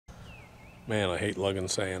Man, I hate lugging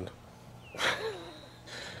sand.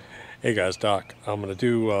 Hey guys, Doc. I'm going to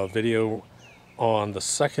do a video on the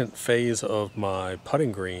second phase of my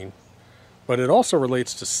putting green, but it also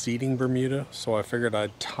relates to seeding Bermuda, so I figured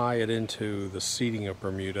I'd tie it into the seeding of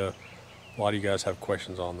Bermuda. A lot of you guys have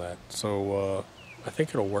questions on that, so I think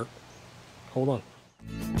it'll work. Hold on.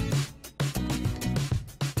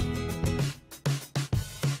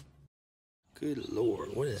 Good Lord,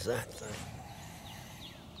 what is that thing?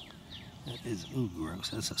 That is, ooh, gross.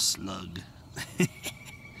 That's a slug.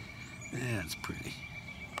 That's pretty.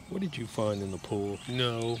 What did you find in the pool?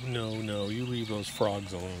 No, you leave those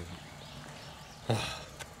frogs alone.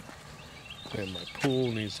 And my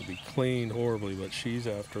pool needs to be cleaned horribly, but she's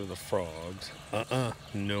after the frogs.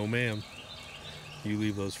 No ma'am. You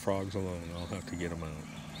leave those frogs alone. I'll have to get them out.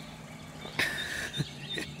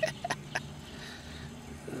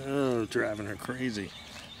 Oh, driving her crazy.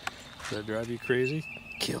 Does that drive you crazy?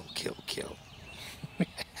 Kill, kill, kill.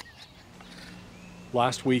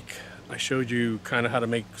 Last week I showed you kind of how to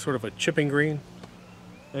make sort of a chipping green.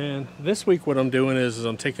 And this week what I'm doing is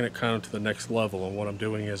I'm taking it kind of to the next level. And what I'm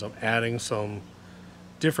doing is I'm adding some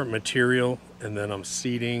different material, and then I'm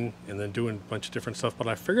seeding, and then doing a bunch of different stuff. But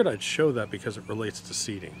I figured I'd show that because it relates to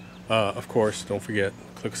seeding. Of course, don't forget,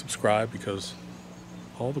 click subscribe, because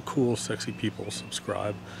all the cool, sexy people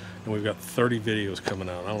subscribe. And we've got 30 videos coming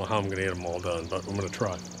out. I don't know how I'm going to get them all done, but I'm going to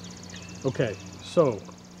try. Okay, so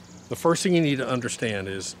the first thing you need to understand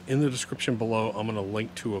is in the description below, I'm going to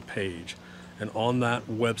link to a page. And on that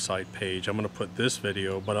website page, I'm going to put this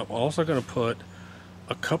video, but I'm also going to put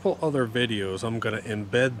a couple other videos. I'm going to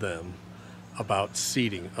embed them about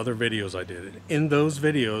seeding, other videos I did. In those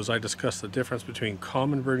videos, I discussed the difference between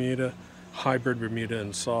common Bermuda, hybrid Bermuda,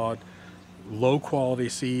 and sod, low quality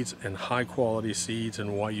seeds and high quality seeds,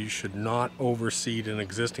 and why you should not overseed an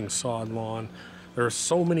existing sod lawn. There are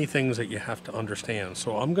so many things that you have to understand.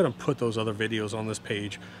 So I'm going to put those other videos on this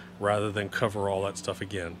page rather than cover all that stuff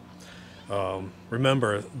again.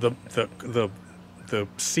 Remember, the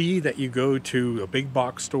seed that you go to a big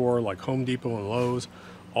box store like Home Depot and Lowe's,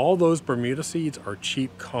 all those Bermuda seeds are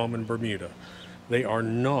cheap common Bermuda. They are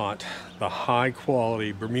not the high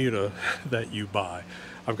quality Bermuda that you buy.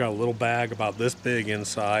 I've got a little bag about this big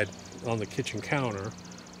inside on the kitchen counter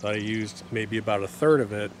that I used maybe about a third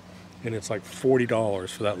of it, and it's like $40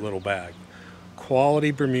 for that little bag.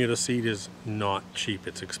 Quality Bermuda seed is not cheap,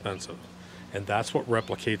 it's expensive. And that's what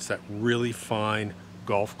replicates that really fine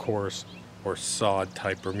golf course or sod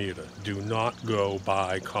type Bermuda. Do not go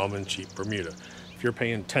buy common cheap Bermuda. If you're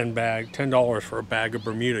paying $10 for a bag of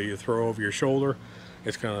Bermuda you throw over your shoulder,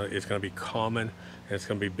 it's gonna be common, and it's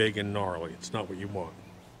gonna be big and gnarly. It's not what you want.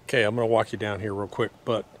 Okay, I'm gonna walk you down here real quick,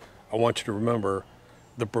 but I want you to remember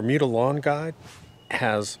the Bermuda Lawn Guide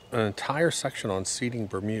has an entire section on seeding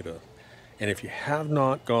Bermuda. And if you have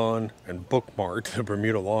not gone and bookmarked the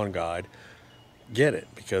Bermuda Lawn Guide, get it,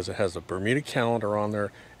 because it has a Bermuda calendar on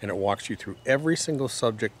there, and it walks you through every single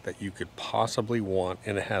subject that you could possibly want,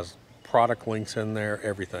 and it has product links in there,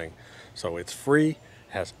 everything. So it's free,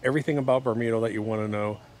 has everything about Bermuda that you want to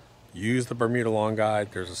know. Use the Bermuda Lawn Guide.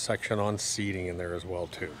 There's a section on seeding in there as well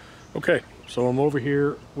too. Okay, so I'm over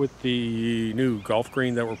here with the new golf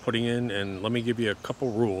green that we're putting in, and let me give you a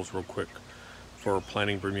couple rules real quick for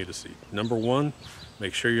planting Bermuda seed. Number one,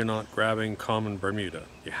 make sure you're not grabbing common Bermuda.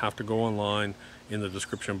 You have to go online. In the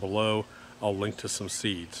description below, I'll link to some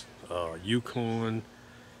seeds. Yukon,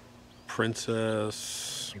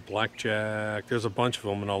 Princess, Blackjack, there's a bunch of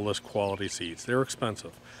them, and I'll list quality seeds. They're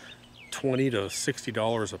expensive. $20 to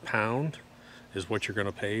 $60 a pound is what you're going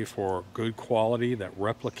to pay for good quality that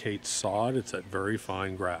replicates sod. It's that very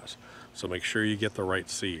fine grass. So make sure you get the right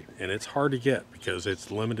seed. And it's hard to get because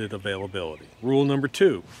it's limited availability. Rule number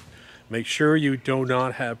two, make sure you do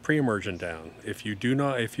not have pre-emergent down. If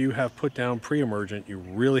you have put down pre-emergent, you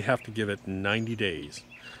really have to give it 90 days.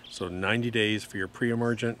 So 90 days for your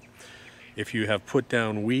pre-emergent. If you have put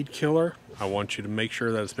down weed killer, I want you to make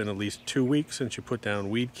sure that it's been at least 2 weeks since you put down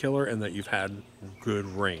weed killer and that you've had good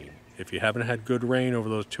rain. If you haven't had good rain over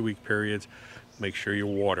those 2-week periods, make sure you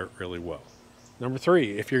water it really well. Number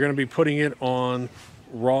three, if you're going to be putting it on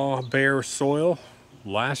raw, bare soil,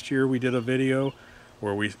 last year we did a video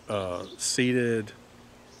where we seeded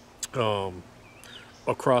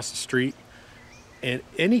across the street. And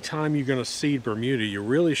anytime you're going to seed Bermuda, you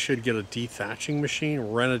really should get a dethatching machine,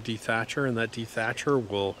 rent a dethatcher, and that dethatcher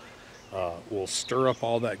will stir up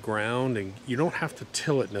all that ground. And you don't have to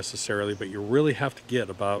till it necessarily, but you really have to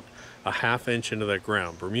get about a ½ inch into that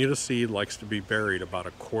ground. Bermuda seed likes to be buried about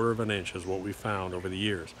 1/4 of an inch is what we found over the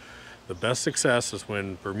years. The best success is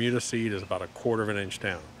when Bermuda seed is about 1/4 of an inch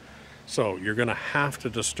down. So you're going to have to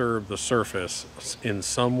disturb the surface in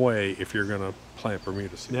some way if you're going to plant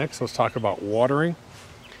Bermuda seed. Next, let's talk about watering.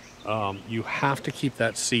 You have to keep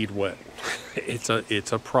that seed wet. It's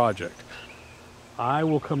a project. I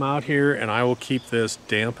will come out here and I will keep this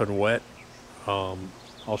damp and wet. I'll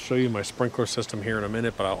show you my sprinkler system here in a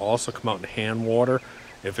minute, but I'll also come out and hand water.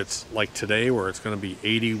 If it's like today where it's going to be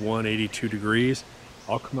 81, 82 degrees,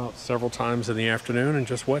 I'll come out several times in the afternoon and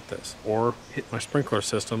just wet this, or hit my sprinkler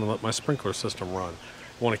system and let my sprinkler system run.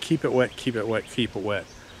 I want to keep it wet, keep it wet, keep it wet.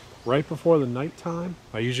 Right before the nighttime,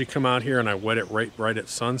 I usually come out here and I wet it right at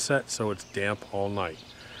sunset so it's damp all night.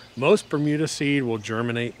 Most Bermuda seed will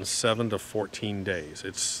germinate in 7 to 14 days.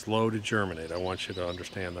 It's slow to germinate. I want you to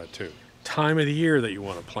understand that too. Time of the year that you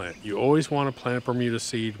want to plant. You always want to plant Bermuda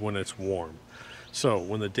seed when it's warm. So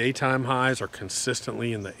when the daytime highs are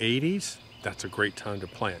consistently in the 80s, that's a great time to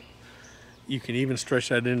plant. You can even stretch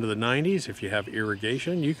that into the 90s if you have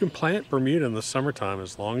irrigation. You can plant Bermuda in the summertime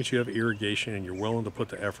as long as you have irrigation and you're willing to put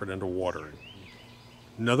the effort into watering.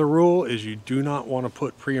 Another rule is you do not want to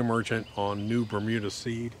put pre-emergent on new Bermuda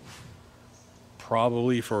seed,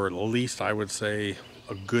 probably for at least, I would say,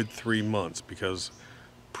 a good 3 months, because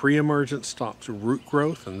pre-emergent stops root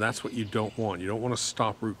growth, and that's what you don't want. You don't want to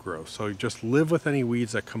stop root growth. So just live with any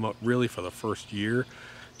weeds that come up really for the first year.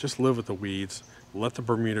 Just live with the weeds, let the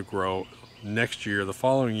Bermuda grow. Next year, the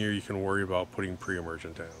following year, you can worry about putting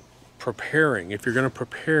pre-emergent down. Preparing, if you're going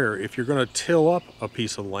to till up a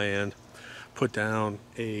piece of land, put down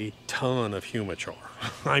a ton of humichar.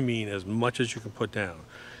 I mean, as much as you can put down.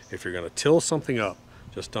 If you're going to till something up,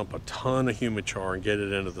 just dump a ton of humichar and get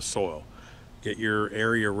it into the soil. Get your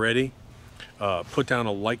area ready, put down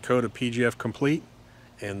a light coat of PGF Complete,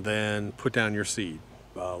 and then put down your seed.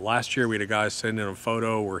 Last year we had a guy send in a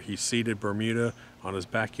photo where he seeded Bermuda on his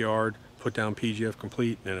backyard, put down PGF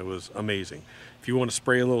Complete, and it was amazing. If you want to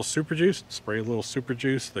spray a little super juice, spray a little super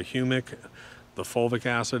juice. The humic, the fulvic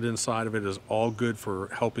acid inside of it is all good for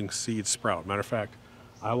helping seeds sprout. Matter of fact,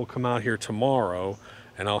 I will come out here tomorrow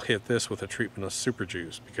and I'll hit this with a treatment of super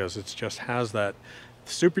juice, because it just has that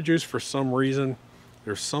super juice. For some reason,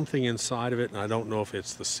 there's something inside of it, and I don't know if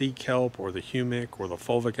it's the seed kelp or the humic or the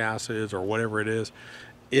fulvic acids or whatever it is.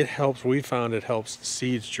 It helps, we found it helps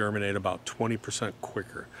seeds germinate about 20%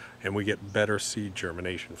 quicker, and we get better seed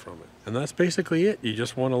germination from it. And that's basically it. You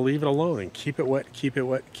just want to leave it alone and keep it wet, keep it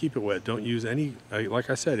wet, keep it wet. Don't use any, like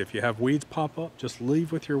I said, if you have weeds pop up, just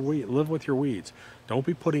live with your weeds. Don't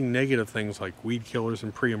be putting negative things like weed killers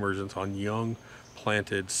and pre-emergents on young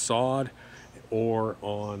planted sod or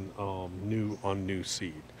on new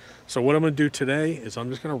seed. So what I'm going to do today is I'm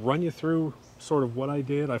just going to run you through sort of what I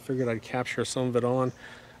did. I figured I'd capture some of it on.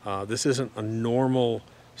 This isn't a normal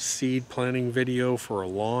seed planting video for a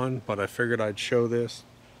lawn, but I figured I'd show this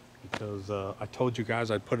because I told you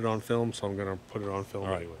guys I'd put it on film, so I'm going to put it on film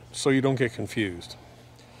anyway. So you don't get confused.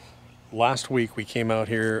 Last week we came out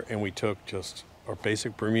here and we took just our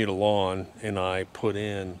basic Bermuda lawn, and I put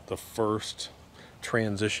in the first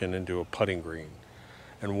transition into a putting green.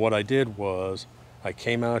 And what I did was I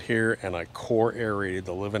came out here and I core aerated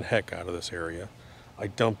the living heck out of this area. I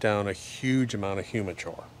dumped down a huge amount of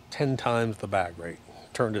humichar, 10 times the bag rate,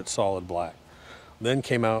 turned it solid black. Then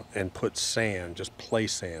came out and put sand, just play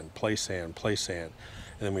sand, play sand, play sand.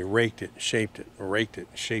 And then we raked it, shaped it, raked it,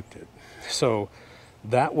 shaped it. So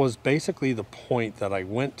that was basically the point that I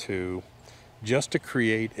went to, just to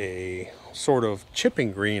create a sort of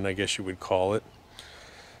chipping green, I guess you would call it,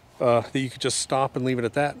 that you could just stop and leave it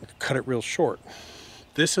at that and cut it real short.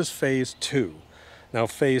 This is phase 2. Now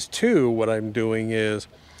phase 2, what I'm doing is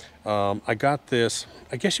I got this,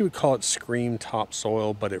 I guess you would call it screen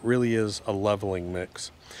topsoil, but it really is a leveling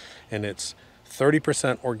mix. And it's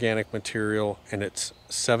 30% organic material and it's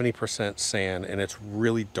 70% sand, and it's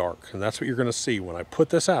really dark. And that's what you're going to see when I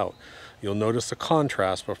put this out. You'll notice the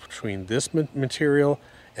contrast between this material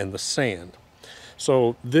and the sand.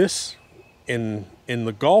 So this, in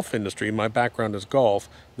the golf industry, my background is golf,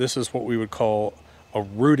 this is what we would call a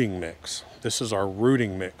rooting mix. This is our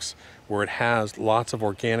rooting mix, where it has lots of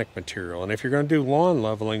organic material. And if you're going to do lawn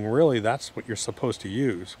leveling, really that's what you're supposed to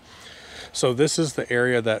use. So this is the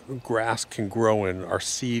area that grass can grow in, our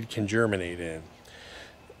seed can germinate in.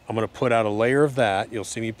 I'm going to put out a layer of that. You'll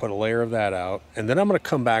see me put a layer of that out. And then I'm going to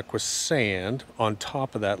come back with sand on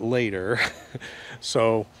top of that later.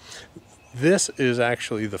 So this is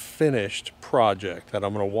actually the finished project that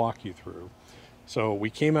I'm going to walk you through. So we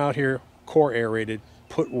came out here, core aerated,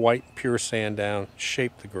 put white pure sand down,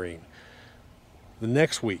 shaped the green. The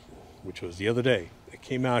next week, which was the other day, I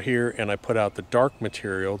came out here and I put out the dark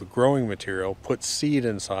material, the growing material, put seed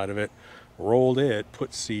inside of it, rolled it,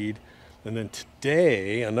 put seed, And then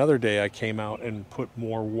today, another day, I came out and put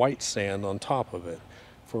more white sand on top of it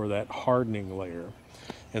for that hardening layer.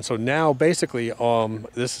 And so now basically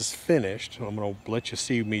this is finished. I'm going to let you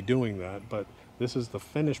see me doing that, but this is the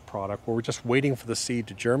finished product where we're just waiting for the seed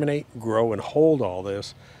to germinate, grow, and hold all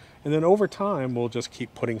this. And then over time, we'll just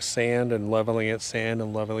keep putting sand and leveling it,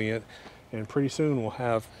 and pretty soon we'll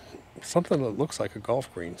have something that looks like a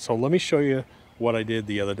golf green. So let me show you what I did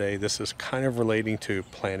the other day. This is kind of relating to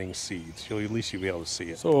planting seeds. At least you'll be able to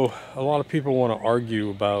see it. So a lot of people want to argue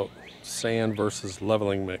about sand versus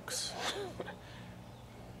leveling mix.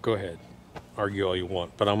 Go ahead, argue all you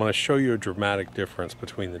want, but I'm going to show you a dramatic difference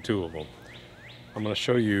between the two of them. I'm going to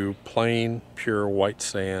show you plain, pure white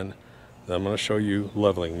sand, then I'm going to show you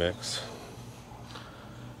leveling mix.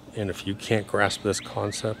 And if you can't grasp this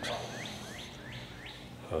concept,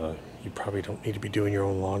 you probably don't need to be doing your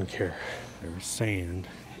own lawn care. There's sand,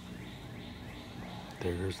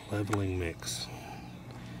 there's leveling mix.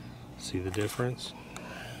 See the difference?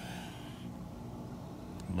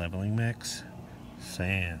 Leveling mix,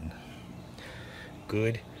 sand.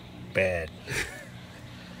 Good, bad.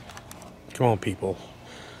 Come on, people.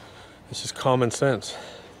 This is common sense.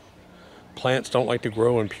 Plants don't like to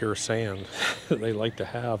grow in pure sand. They like to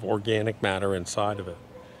have organic matter inside of it.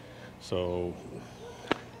 So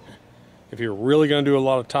if you're really going to do a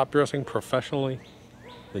lot of top dressing professionally,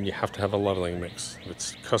 then you have to have a leveling mix.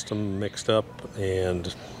 It's custom mixed up,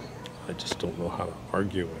 and I just don't know how to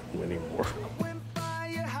argue it anymore.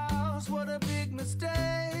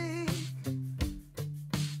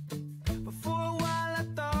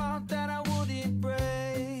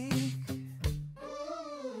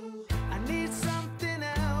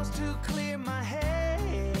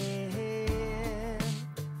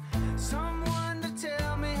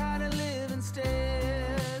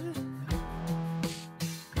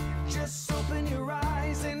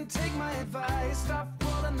 Stop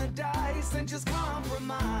rolling the dice and just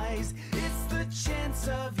compromise. It's the chance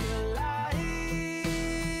of your life.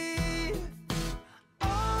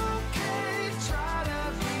 Okay, try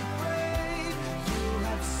to be brave. You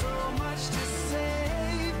have so much to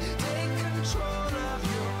save. Take control of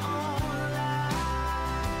your own life.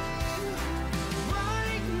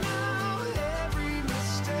 Right now, every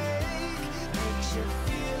mistake makes you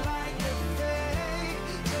feel like you're fake.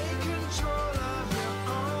 Take control of your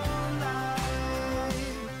own life.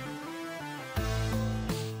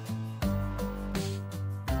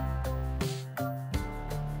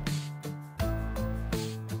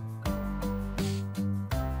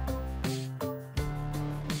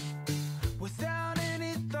 Without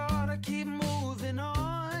any thought, I keep moving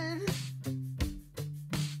on.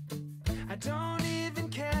 I don't even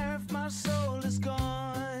care if my soul is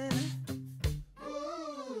gone.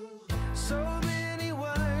 So many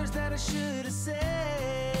words that I should have said.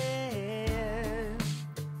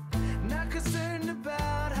 Not concerned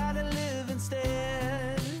about how to live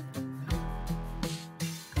instead.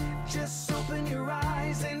 Just open your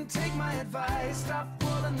eyes and take my advice. Stop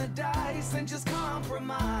rolling the dice and just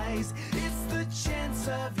compromise. It's the chance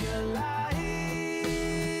of your life.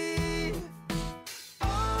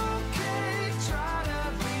 Okay, try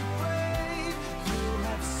to be brave. You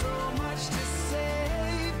have so much to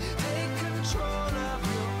save. Take control of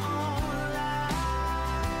your own life.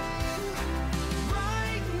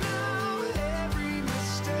 Right now, every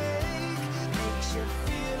mistake makes you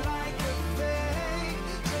feel like a fake.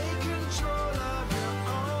 Take control of your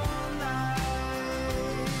own life.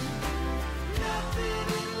 Nothing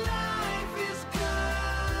in life is good.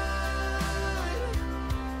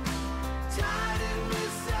 Tired and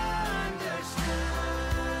misunderstood.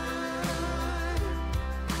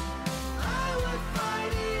 I would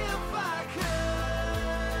fight if I could.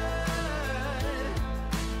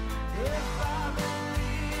 If I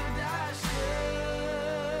believed I should.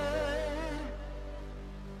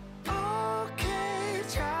 Okay,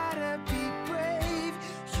 try to be brave.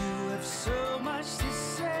 You have so much to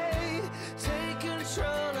say. Take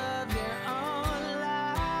control of your own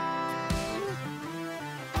life.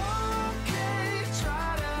 Okay,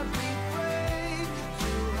 try to be brave.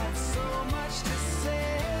 You have so much to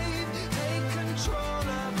say. Take control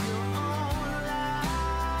of your own life.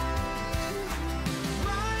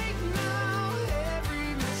 Right now, every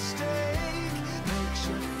mistake makes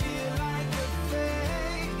you feel like a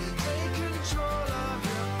fake. Take control of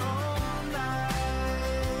your own life.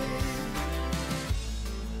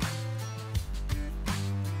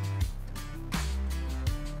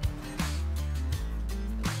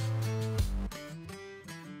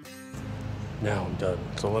 Now I'm done.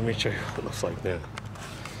 So let me show you what it looks like now.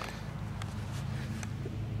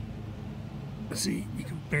 See, you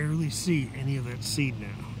can barely see any of that seed now.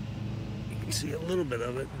 can see a little bit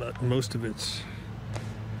of it, but most of it's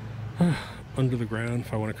under the ground.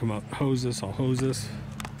 If I want to come out and hose this, I'll hose this.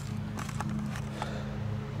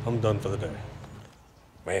 I'm done for the day.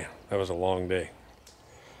 Man, that was a long day.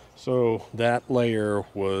 So that layer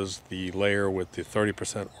was the layer with the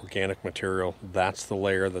 30% organic material. That's the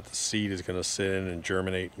layer that the seed is going to sit in and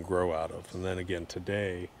germinate and grow out of. And then again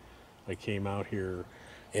today, I came out here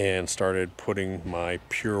and started putting my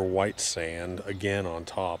pure white sand again on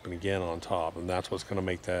top and again on top. And that's what's going to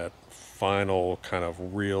make that final kind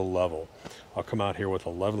of real level. I'll come out here with a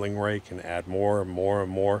leveling rake and add more and more and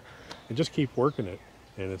more and just keep working it.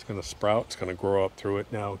 And it's going to sprout, it's going to grow up through it.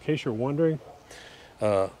 Now, in case you're wondering,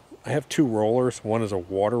 I have two rollers. One is a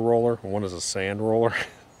water roller and one is a sand roller.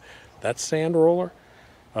 That sand roller,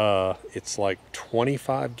 it's like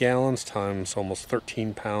 25 gallons times almost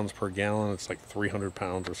 13 pounds per gallon. It's like 300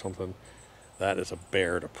 pounds or something. That is a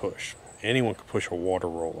bear to push. Anyone can push a water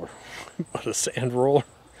roller, but a sand roller,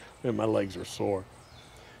 man, my legs are sore.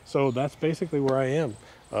 So that's basically where I am.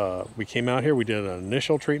 We came out here, we did an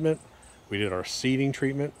initial treatment. We did our seeding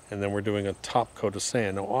treatment, and then we're doing a top coat of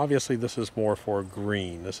sand. Now, obviously, this is more for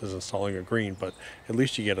green. This is installing a green, but at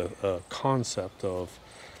least you get a concept of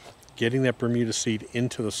getting that Bermuda seed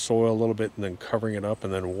into the soil a little bit and then covering it up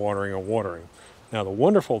and then watering and watering. Now, the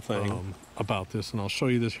wonderful thing about this, and I'll show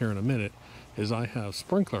you this here in a minute, is I have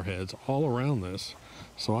sprinkler heads all around this.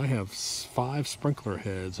 So I have 5 sprinkler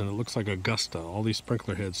heads, and it looks like Augusta. All these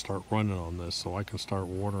sprinkler heads start running on this, so I can start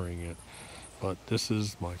watering it. But this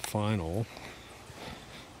is my final,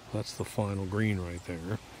 that's the final green right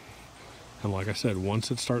there. And like I said,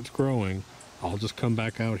 once it starts growing, I'll just come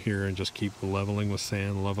back out here and just keep leveling with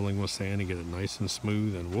sand and get it nice and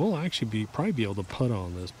smooth. And we'll actually probably be able to put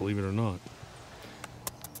on this, believe it or not.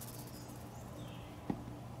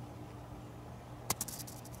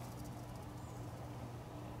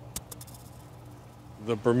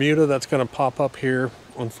 The Bermuda that's going to pop up here,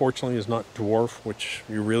 unfortunately, is not dwarf, which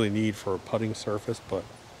you really need for a putting surface, but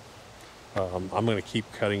I'm going to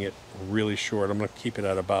keep cutting it really short. I'm going to keep it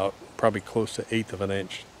at about probably close to 1/8 of an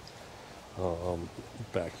inch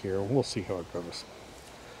back here. We'll see how it goes.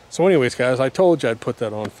 So anyways, guys, I told you I'd put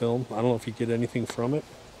that on film. I don't know if you get anything from it,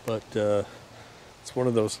 but it's one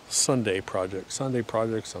of those Sunday projects. Sunday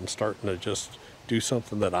projects, I'm starting to just do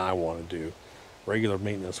something that I want to do. Regular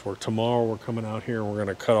maintenance work. Tomorrow we're coming out here and we're going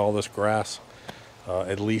to cut all this grass.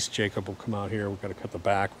 At least Jacob will come out here. We've got to cut the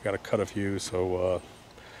back. We've got to cut a few. So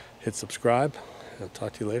hit subscribe. I'll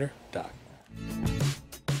talk to you later. Doc.